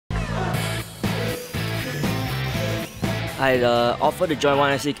offer to join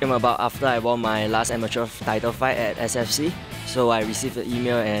 1FC came about after I won my last amateur title fight at SFC. So I received the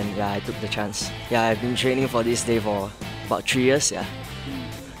email and yeah, I took the chance. Yeah, I've been training for this day for about 3 years. Yeah.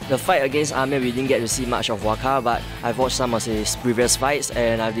 The fight against Amir, we didn't get to see much of Waka, but I've watched some of his previous fights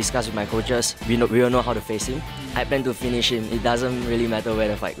and I've discussed with my coaches. We all know how to face him. I plan to finish him. It doesn't really matter where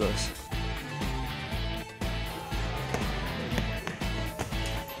the fight goes.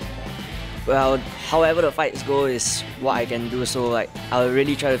 Well, however the fights go is what I can do, so like I'll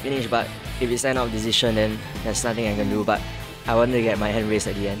really try to finish, but if it's an out decision then there's nothing I can do, but I want to get my hand raised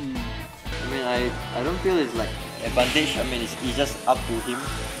at the end. I mean, I don't feel it's like advantage. I mean, it's just up to him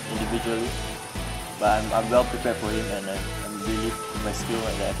individually, but I'm well prepared for him and I'm really in my skill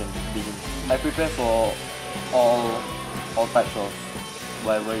and that I can beat him. I prepare for all types of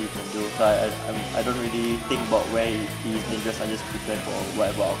whatever he can do, so I don't really think about where he is dangerous. I just prepare for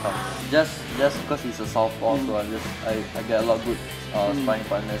whatever outcome. Just because he's a southpaw, so I get a lot of good sparring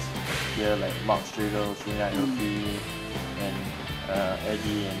partners here, like Mark Striegel, Shunya Yoki, and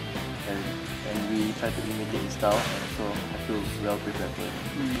Eddie, and we try to imitate his style, and so I feel well prepared for it.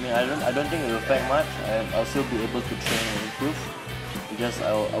 I mean, I don't think it will affect much. I'll still be able to train and improve, because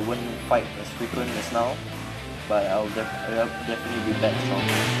I wouldn't fight as frequent as now, but I'll definitely be back strong.